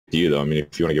to you though. I mean,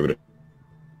 if you want to give it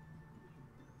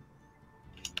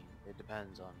It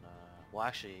depends on, well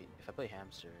actually, if I play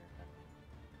hamster, then,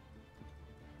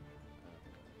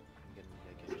 I'm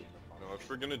gonna get Genji. No, if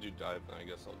we're gonna do dive, then I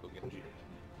guess I'll go Genji.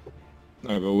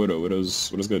 No, go Widow.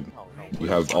 Widow's good. No, You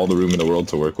have all the room in the world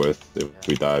to work with if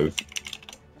we dive.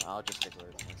 I'll just stick with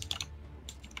it.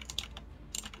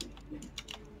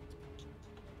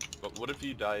 But what if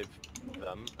you dive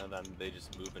them, and then they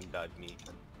just move and dive me?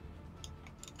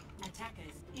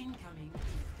 Attackers incoming.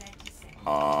 30 seconds.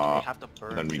 You have to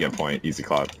burn. Then we get point. Easy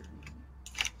clap.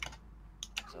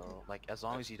 So, like, as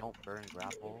long as you don't burn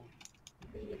grapple,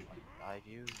 and like, dive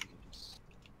you can just,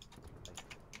 like,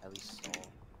 at least stall.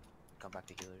 Come back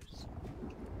to healers.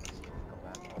 Come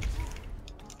back.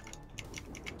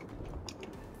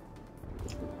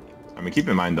 I mean, keep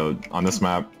in mind though, on this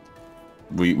map,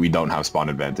 we don't have spawn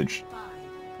advantage, 5,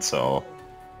 so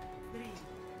 3,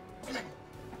 2,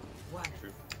 1.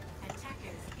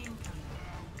 Attackers incoming.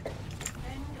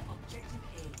 Defend objective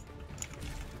A.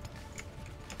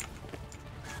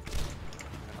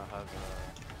 I'm gonna have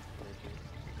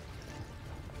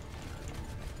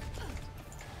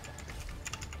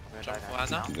Jump for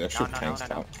Ana? the extra tank no.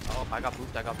 stop. Oh, I got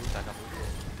booped.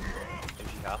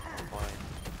 If you have 1 point.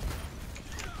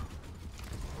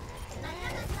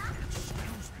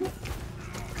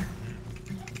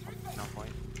 No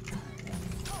point.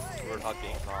 We're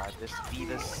talking. God, this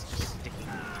Diva's just sticking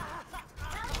me.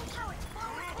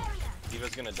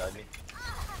 Diva's gonna dive me.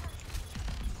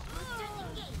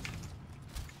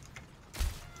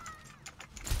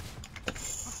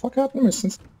 Fuck happened to my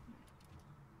sense?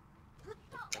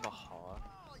 I'm a hog.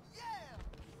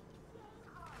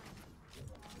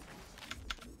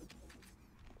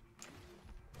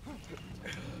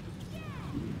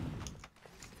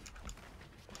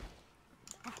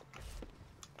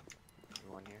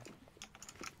 One here.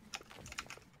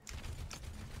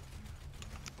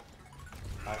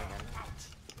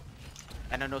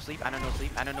 Anna no sleep, Anna no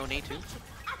sleep, Anna no nade too.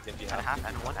 Genji Anna half. half,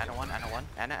 Anna one, Anna one, Anna one,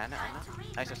 Anna.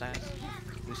 Nice.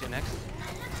 Lucio next.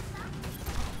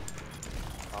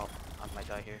 Oh, I might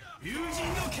die here.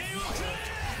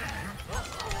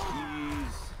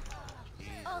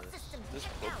 This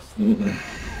close. Okay,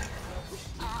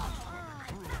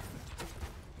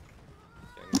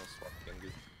 I'm gonna swap Genji.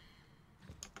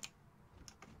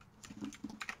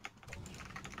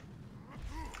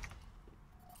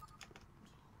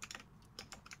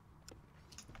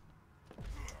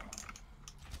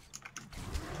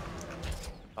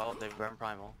 Oh, they burn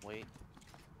primal. Wait.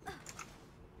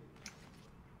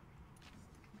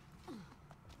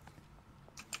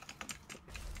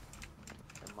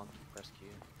 The monkey press Q.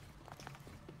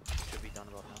 Should be done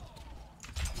about now.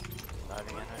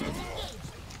 Diving in.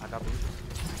 I got boost.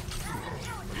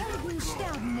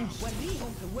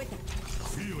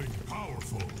 Feeling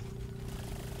powerful.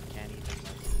 Can't even.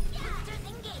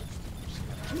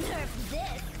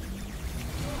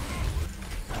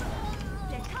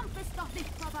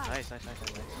 Nice.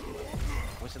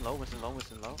 Winston low. Winston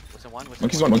 1.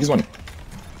 Monkey's one.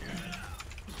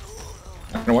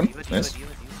 Another one. Diva. Nice. He's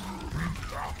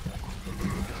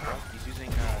using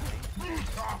Diva.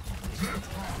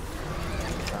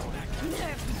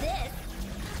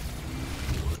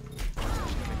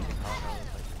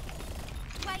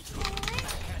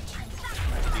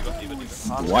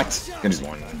 What? Genji's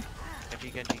one.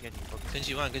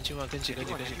 Genji. Genji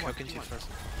first.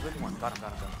 Really one. Got him.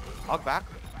 Hog back.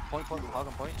 Point. Hog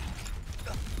on point.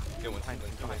 Yeah, Winston.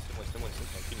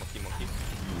 Monkey.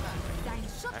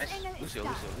 Nice. Lucio.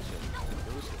 He's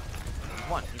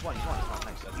one.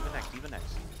 Nice. Even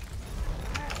next.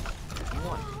 He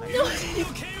won. Nice.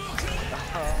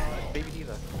 Baby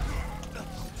Diva.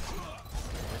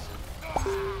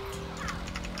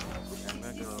 I'm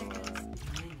gonna go.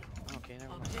 Okay, never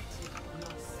mind. Objective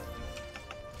lost.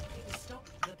 Stop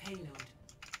the payload.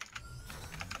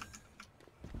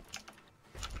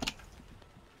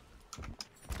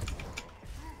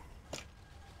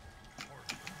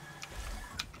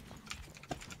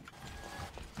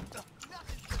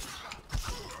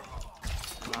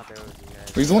 I'm not there with you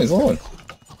guys. He's the one.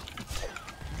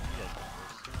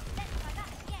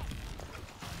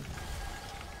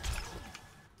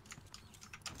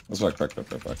 Let's back.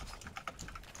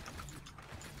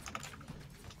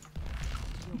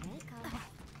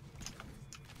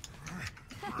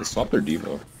 They swapped their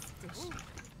Devo.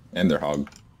 And their hog.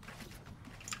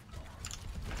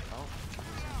 Oh.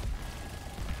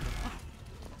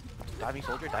 Diving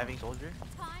soldier.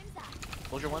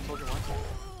 Soldier one.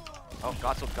 Oh,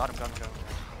 got him.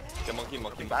 Yeah, monkey.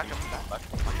 Back.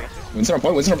 Winston on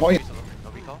point. No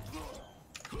recall.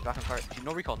 Back on cart.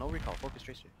 No recall. Focus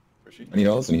tracer. Where's she? Any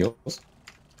heals? Any heals?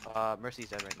 Mercy's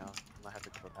dead right now. I might have to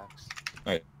go packs.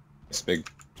 Alright. It's big.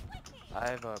 I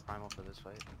have a primal for this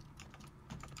fight.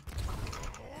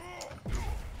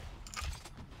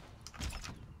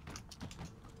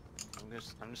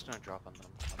 I'm just gonna drop on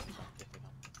them. If they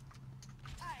don't.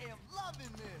 I am loving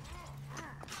this.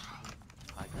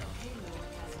 I The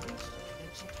payload has reached the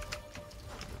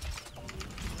checkpoint.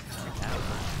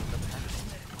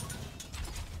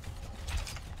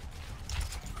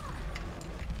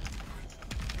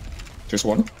 Just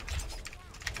one?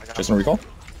 got Just one recall?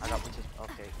 I got Princess.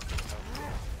 Okay.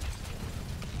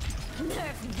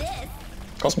 Nerf this.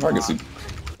 Call some targets, dude.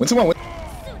 Win some one. Win.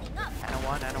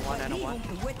 And a one.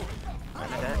 I'm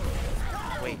dead.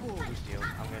 Wait, who's you?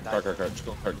 I'm gonna die. Card. Just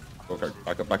go card. Go card.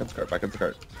 Back up the card. Back up the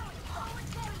card.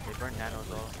 They burned nanos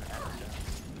though. Nanos dead.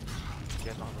 You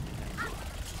guys don't have any nanos.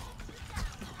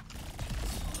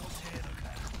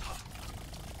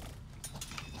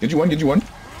 Get you one.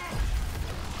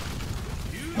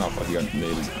 Oh fuck, you got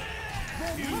naded.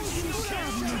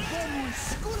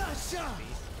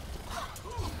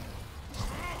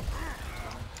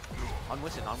 On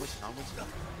Winston. Let's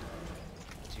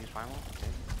use primal. Okay.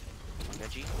 On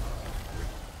Genji.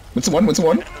 Win some one. And a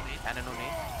no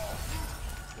nade.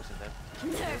 Winston dead.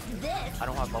 Nerf this. I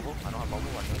don't have bubble. Watch out.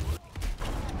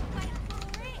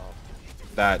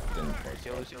 That didn't work.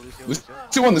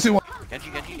 Lucio. Lucio one. Genji.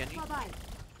 Genji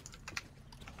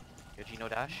no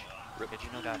dash. Nice.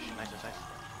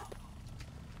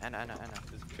 Anna.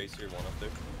 Is Tracer one up there?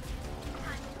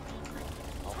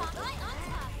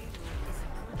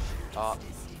 Oh.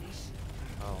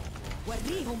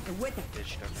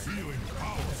 Bitch,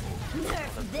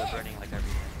 Nerf they're this. burning like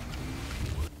everything.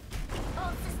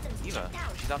 All systems Eva, checked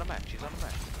out. she's on a mech.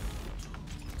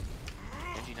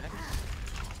 Genji next.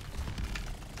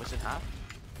 What's in half?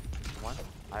 One.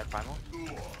 I have primal.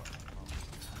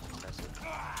 That's it.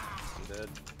 I'm dead.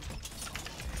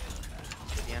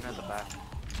 Diana at the back.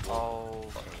 Oh,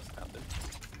 What's happened?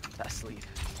 that's sleep.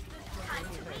 Time to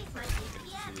raise my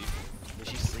Sleep. Did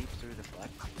she sleep through the flag?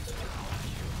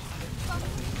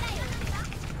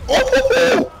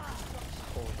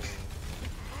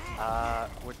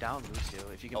 We're down Lucio.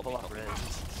 If you can pull up Riz,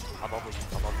 I'll bubble you.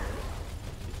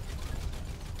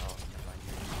 Oh, never mind.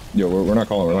 Yo, we're not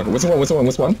calling. What's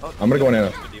one? I'm gonna go on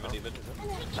Anna. Even.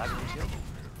 Dive Lucio.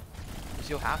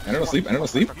 Lucio half. Anna don't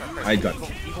sleep. I got.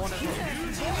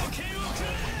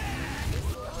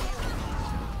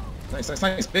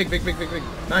 Nice. Big.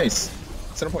 Nice.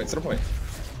 Center point.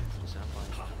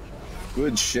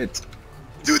 Good shit.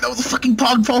 Dude, that was a fucking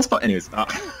pog fall spot. Anyways,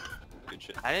 Good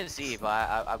shit. I didn't see, but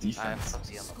I Defense.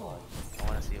 see on the ball. I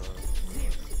want to see what.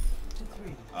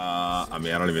 I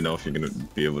mean, I don't even know if you're gonna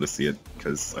be able to see it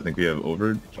because I think we have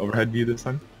overhead view this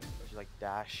time. She like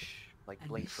dash, like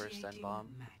blink first, then bomb.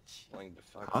 Playing defense.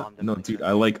 Or bomb, then No, blink dude,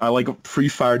 second. I like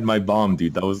pre-fired my bomb,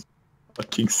 dude. That was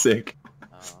fucking sick.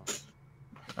 Oh.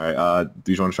 All right,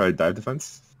 do you want to try dive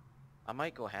defense? I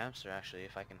might go hamster actually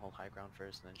if I can hold high ground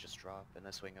first and then just drop and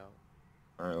then swing out.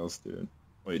 All right, let's do it.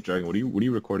 Wait, Dragon, what are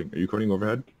you recording? Are you recording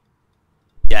overhead?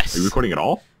 Yes. Are you recording at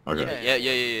all? Okay. Yeah.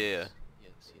 Yes,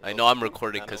 I know I'm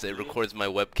recording because it records my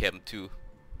webcam too.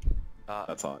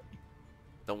 That's hot.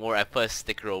 Don't worry, I put a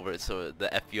sticker over it so the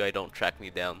FBI don't track me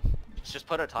down. just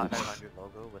put a top 500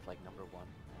 logo with like number 1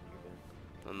 and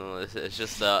you're good. No, it's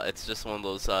just one of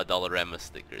those Dollarama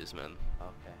stickers, man.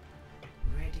 Okay.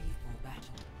 Ready for battle.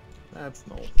 That's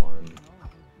no fun.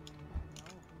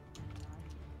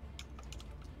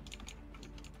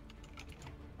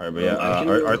 Alright, but yeah,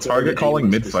 our target calling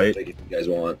mid-fight. If you guys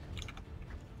want.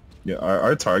 Yeah,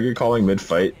 our target calling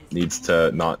mid-fight needs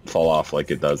to not fall off like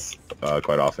it does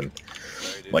quite often.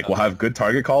 Sorry, dude. Like, we'll have good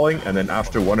target calling, and then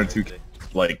after 1 or 2,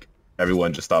 like,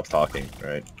 everyone just stops talking,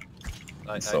 right?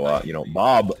 So, you know,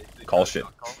 Bob, call shit.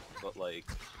 But like,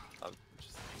 I'm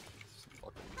just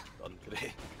fucking done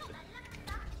today.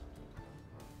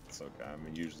 It's okay, I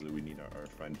mean, usually we need our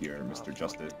friend here, Mr.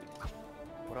 Justice,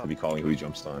 What to up? be calling who he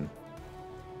jumps on.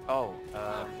 Oh,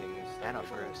 Anna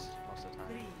first most of the time.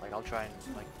 Like I'll try and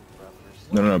like move up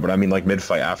first. No, but I mean, like,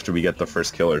 mid-fight after we get the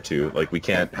first kill or two. Like, we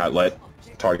can't let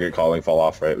target calling fall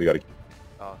off, right? We gotta...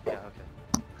 Oh, yeah, okay.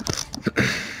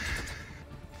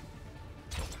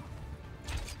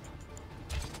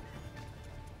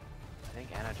 I think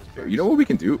Anna just You know what we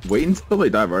can do? Wait until they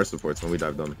dive our supports when we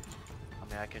dive them. I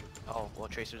mean, I can. Oh, well,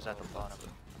 Tracer's at the bottom.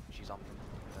 She's on.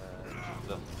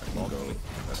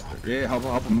 Yeah, help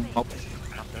him. Ball.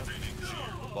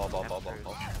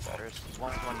 First. He's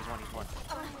one. Point.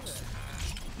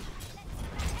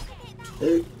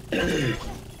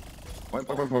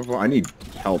 I need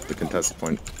help to contest the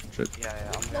point. Shit.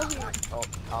 Yeah, I'm gonna, oh,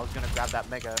 I was gonna grab that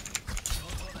mega.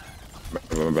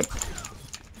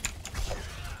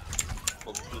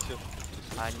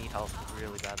 I need help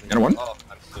really badly. And one? Oh,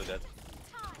 I'm so dead.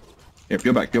 Yeah,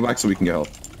 peel back so we can get help.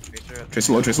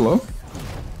 Tracer, Tracer low. she's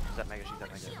that mega, she's that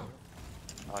mega.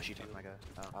 Oh, she took mega.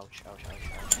 Ouch.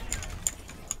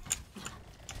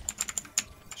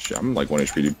 Shit, I'm like 1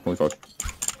 HP, dude. Holy fuck. You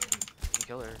can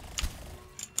kill her.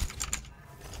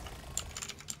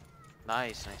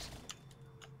 Nice.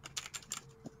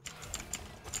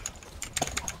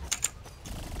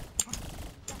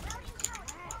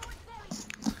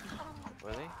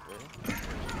 Really?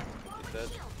 He's dead.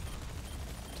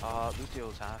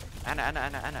 Lucio's half. Anna.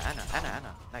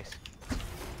 Nice.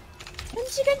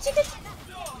 Genji.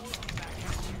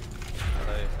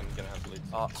 I'm gonna have to leave.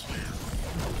 Oh.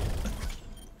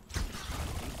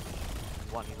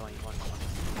 He's one.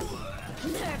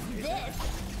 Nerf this.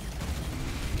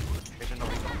 Tracer no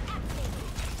recall.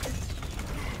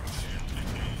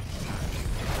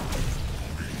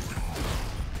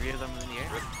 Three of them in the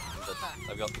air.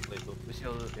 I've got the lethal.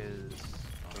 Lucio is...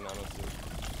 Nano soon.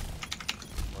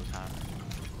 was half.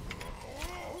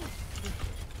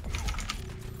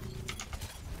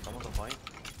 Someone's on point.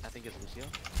 I think it's Lucio.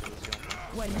 Lucio on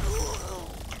point.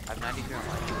 I have 93 on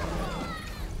point.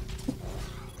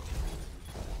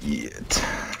 Yet.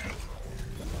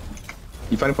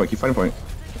 Keep fighting point. I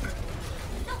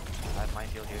have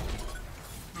minefield here.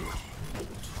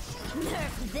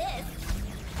 Nerf this.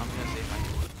 I'm gonna save my...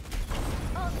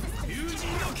 All systems.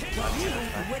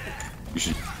 You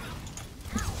should.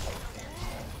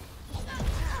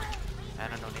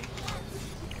 Anna, no name.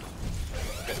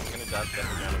 Okay, I'm gonna dash down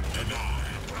here right now.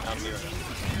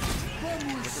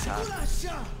 This is half.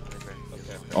 Okay.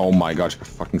 Oh my gosh, a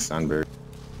fucking sandberg.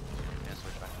 Yeah,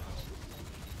 switch back to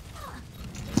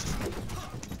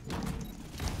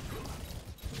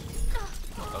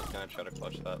I was gonna try to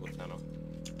clutch that with Nano.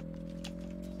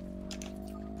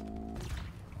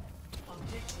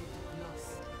 Objective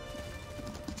lost.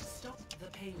 Stop the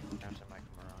payload. There's a mic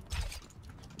from around.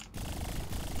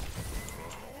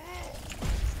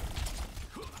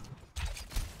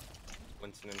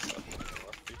 Winston and stuff on the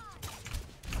left.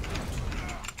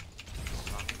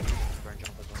 Burn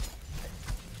jump as well.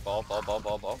 Ball.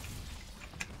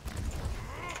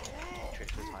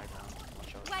 Tracer's high ground.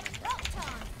 Watch out. What's belt on?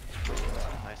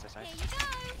 Nice. Here you go.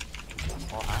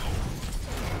 Ball half.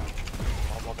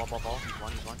 Ball.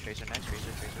 He's one. Tracer next.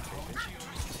 Tracer.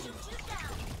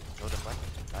 Go deflect.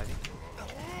 Diving.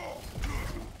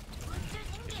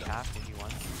 Genji half. Genji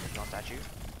one. Don't touch you.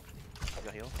 Have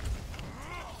your heal.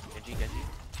 Genji.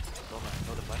 Go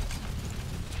deflect.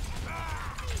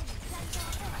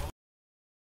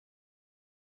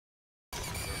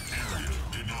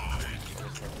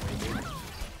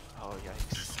 Oh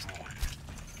yikes.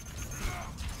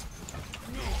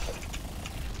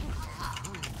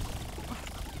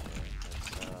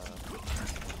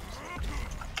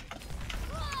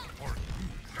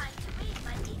 Time to read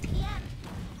my BPM.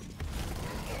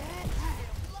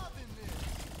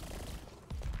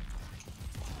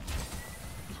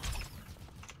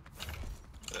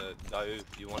 Dayu,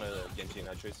 you want a Genji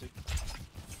and Tracer?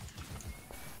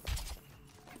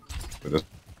 Do this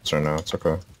right now, it's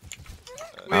okay.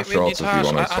 After we all, need if you to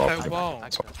want I to swap. have ball. I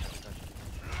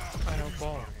I have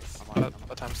ball.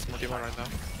 But I'm smoothie one right now.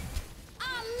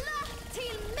 Allah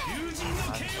till men.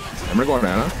 I'm gonna go on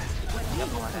Anna.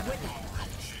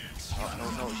 Oh,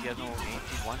 no, she has no aim.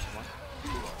 She's one.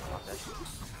 Not dead.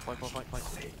 Point.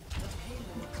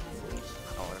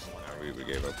 Oh, that's one. We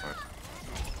gave up point.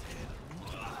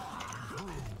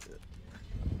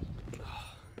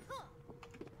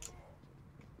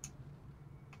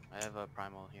 I have a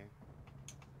primal here.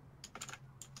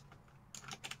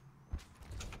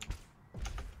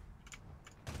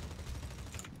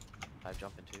 I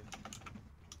jump into.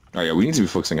 Oh yeah, we need to be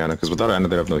focusing Anna, because without Anna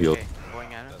they have no heal. Okay,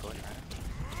 going Anna.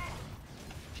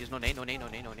 She's no nade.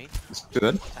 Let's do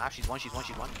that. She's one.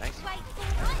 Nice. Right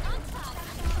on top.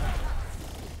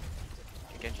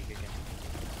 Good Genji.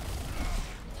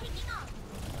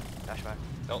 Dash back.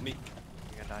 Help me.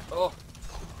 You're gonna die. Oh!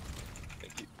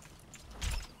 Thank you.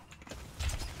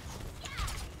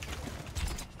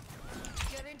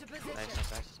 Get into position.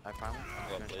 Nice. I primal.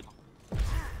 Well played.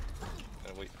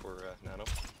 Gonna wait for Nano.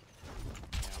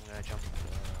 Yeah, I'm gonna jump.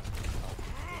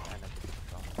 Anna.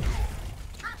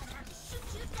 I'm gonna shoot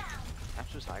you down.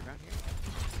 Absolute high ground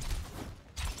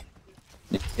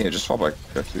here. Yeah, just fall back.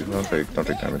 Dude. Don't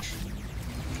take damage.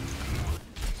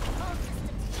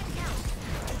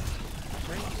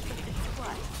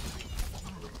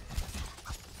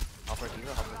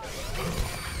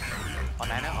 On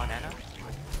Anna.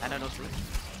 Anna no sleep.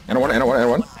 And one. And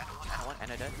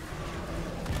a dead.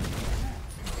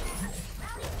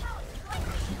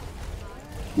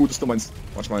 Ooh, just the mines.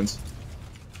 Watch mines.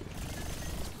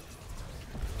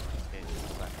 Okay,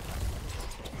 go back.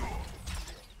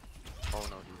 Oh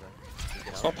no, Diva.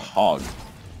 Get Stop out. hog.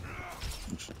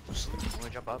 I'm gonna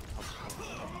jump up.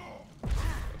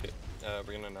 Okay,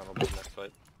 we're gonna now the next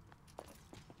fight.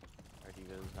 Our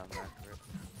Diva's not back for it.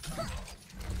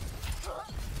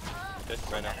 Okay,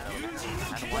 right now.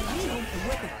 And one.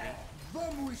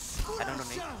 I don't know.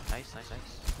 Nice.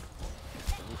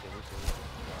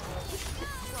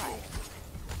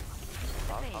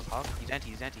 Hog. He's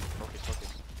anti. Focus.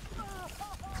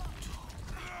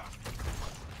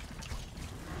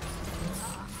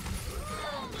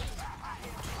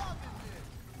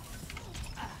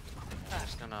 I'm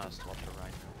just gonna swap the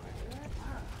ride real quick.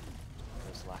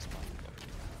 This last one.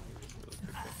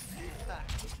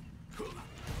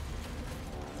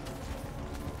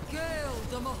 Gale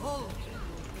the Mahol.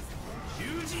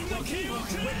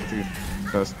 Dude,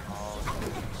 guys.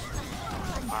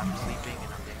 I'm sleeping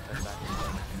and I'm getting fed back.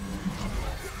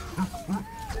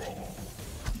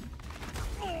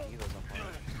 Eagles on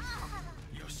point.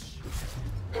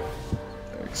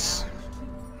 Thanks.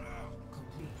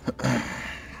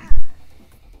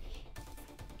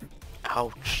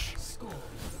 Ouch. Score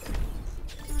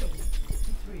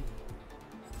 3-3.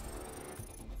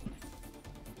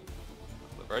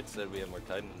 The Bright said we had more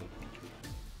Titan than them.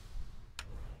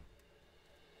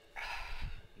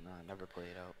 Nah, never play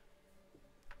it out.